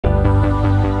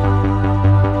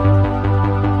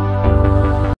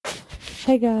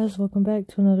Hey guys, welcome back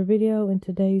to another video. In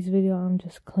today's video, I'm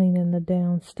just cleaning the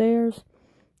downstairs.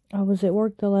 I was at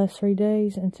work the last 3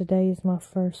 days, and today is my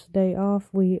first day off.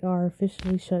 We are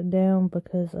officially shut down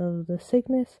because of the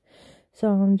sickness. So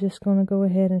I'm just going to go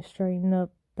ahead and straighten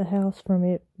up the house from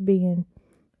it being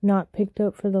not picked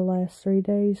up for the last 3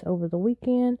 days over the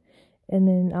weekend. And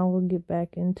then I will get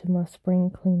back into my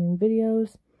spring cleaning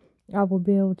videos. I will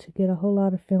be able to get a whole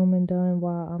lot of filming done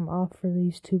while I'm off for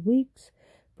these 2 weeks.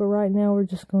 But right now, we're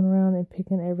just going around and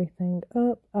picking everything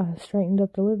up. I straightened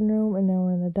up the living room, and now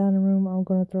we're in the dining room. I'm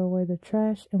going to throw away the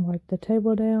trash and wipe the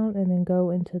table down, and then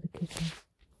go into the kitchen.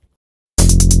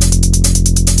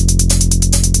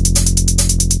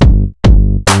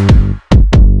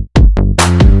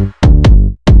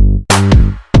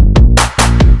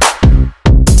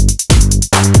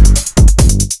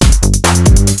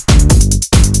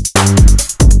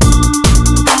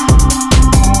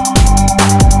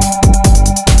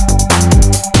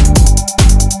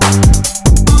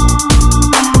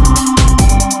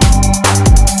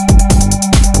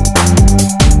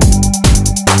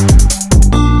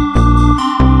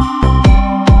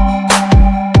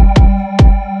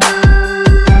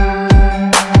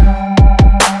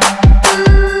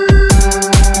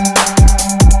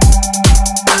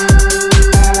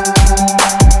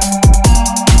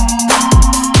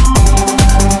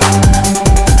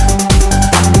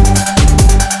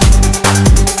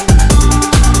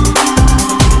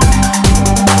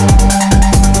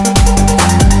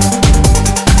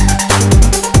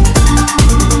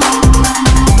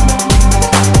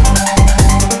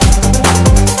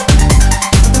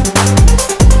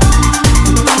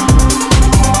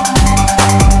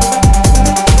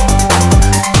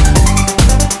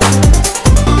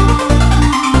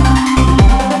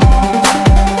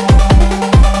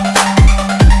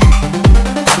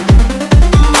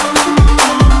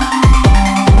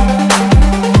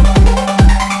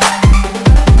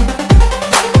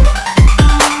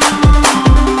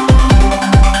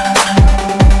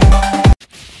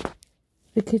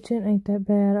 The kitchen ain't that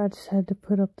bad. I just had to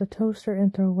put up the toaster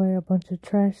and throw away a bunch of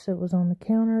trash that was on the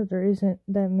counter. There isn't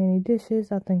that many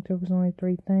dishes. I think there was only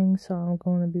 3 things, so I'm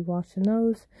going to be washing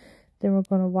those. Then we're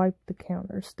going to wipe the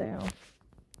counters down.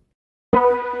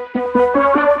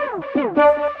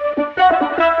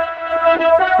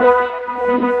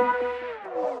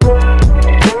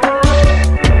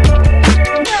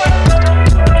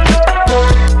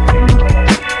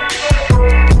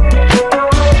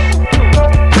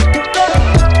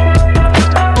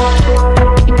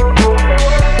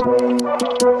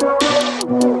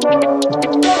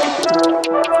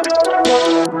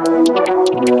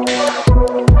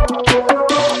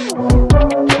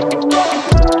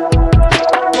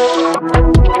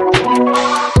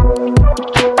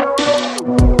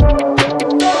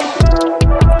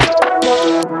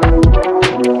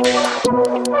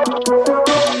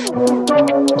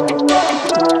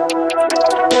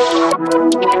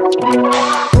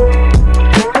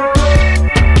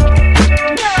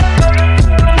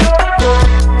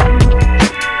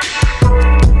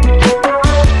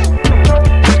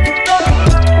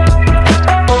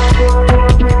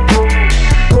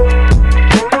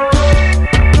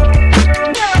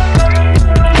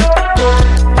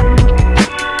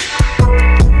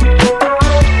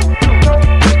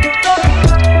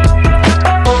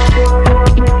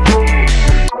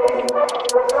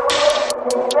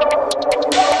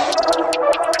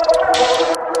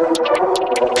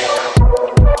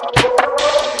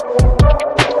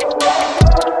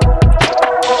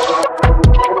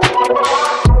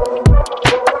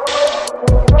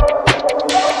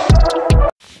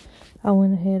 I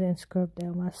went ahead and scrubbed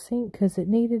down my sink because it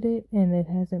needed it, and it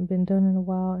hasn't been done in a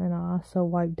while. And I also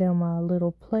wiped down my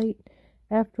little plate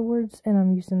afterwards, and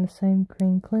I'm using the same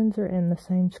cream cleanser and the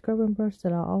same scrubbing brush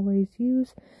that I always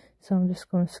use. So I'm just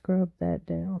going to scrub that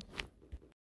down.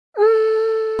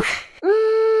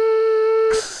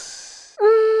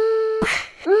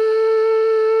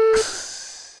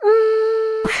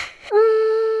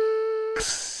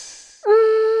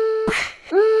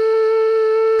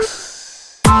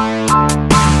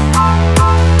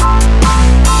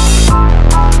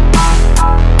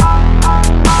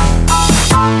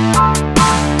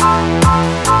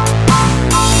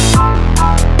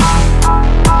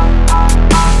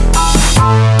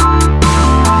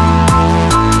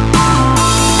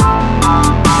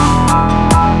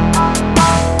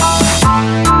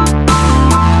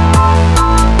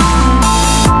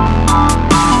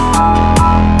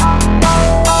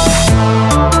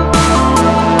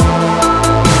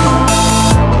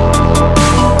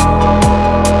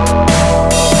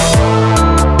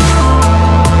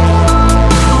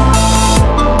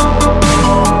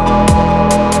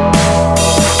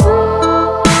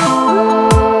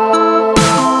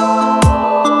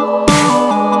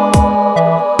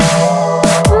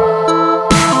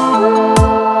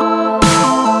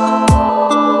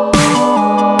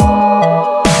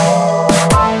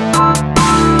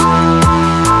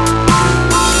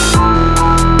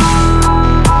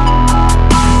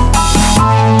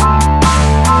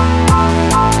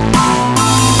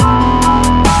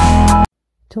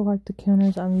 To wipe the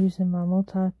counters, I'm using my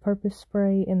multi-purpose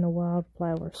spray in the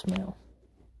wildflower smell.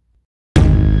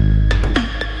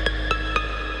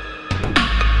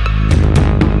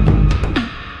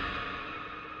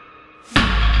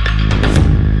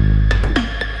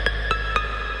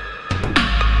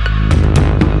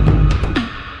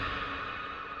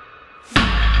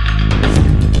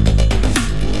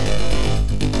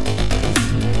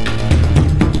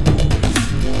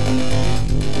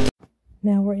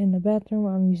 Now we're in the bathroom.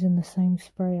 I'm using the same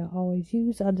spray I always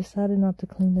use. I decided not to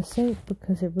clean the sink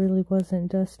because it really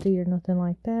wasn't dusty or nothing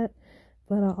like that,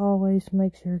 but I always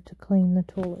make sure to clean the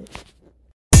toilet.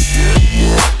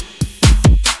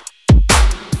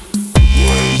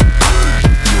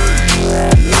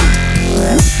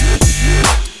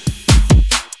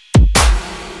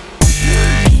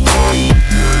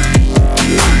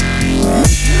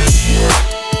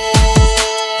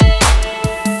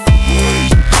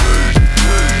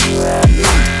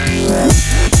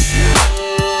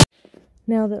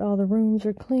 Now that all the rooms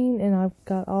are clean and I've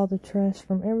got all the trash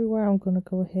from everywhere, I'm going to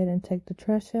go ahead and take the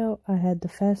trash out. I had the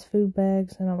fast food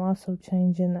bags and I'm also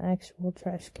changing the actual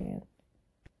trash can.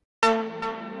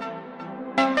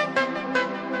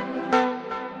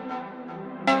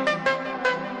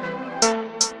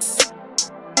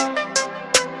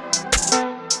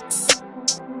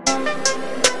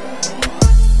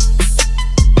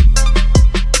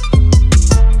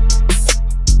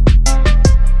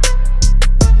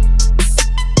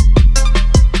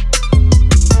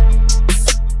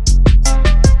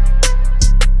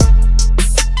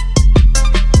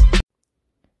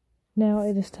 Now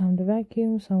it is time to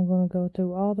vacuum, so I'm going to go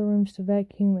through all the rooms to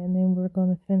vacuum and then we're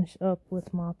going to finish up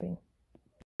with mopping.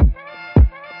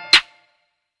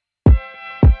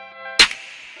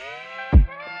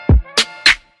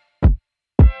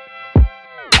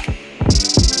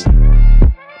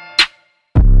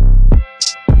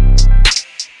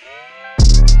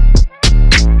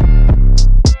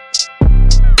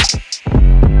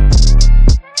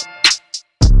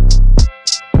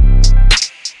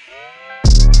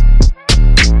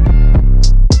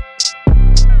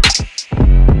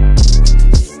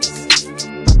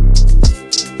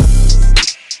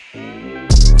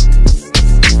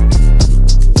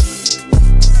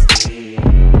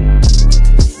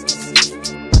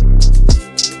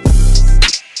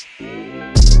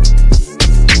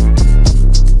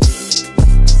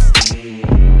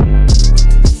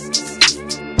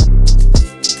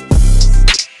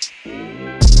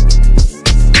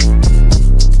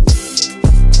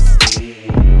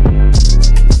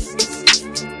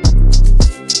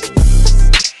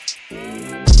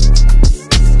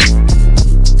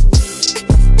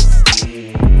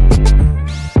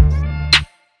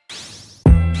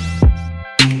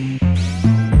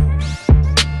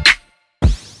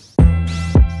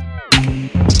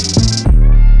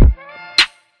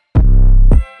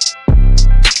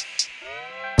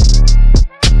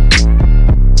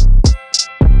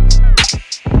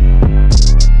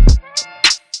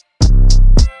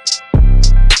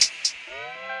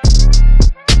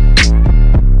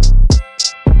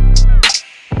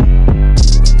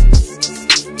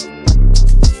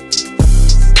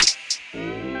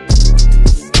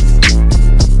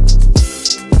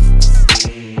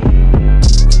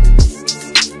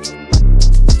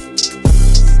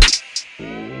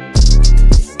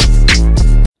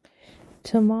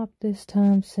 To mop this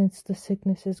time, since the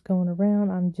sickness is going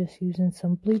around, I'm just using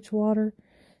some bleach water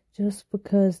just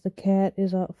because the cat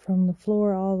is up from the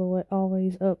floor all the way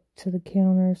always up to the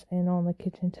counters and on the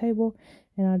kitchen table,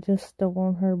 and I just don't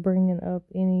want her bringing up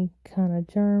any kind of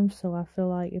germs. So I feel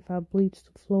like if I bleach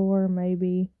the floor,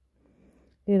 maybe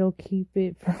it'll keep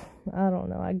it from, I don't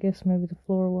know, I guess maybe the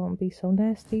floor won't be so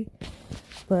nasty,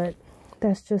 but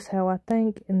that's just how I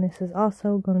think. And this is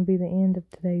also going to be the end of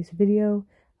today's video.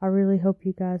 I really hope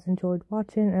you guys enjoyed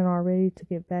watching and are ready to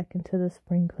get back into the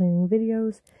spring cleaning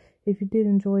videos. If you did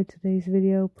enjoy today's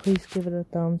video, please give it a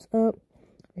thumbs up.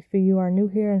 If you are new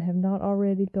here and have not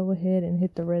already, go ahead and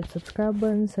hit the red subscribe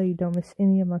button so you don't miss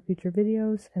any of my future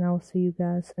videos. And I will see you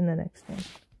guys in the next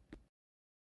one.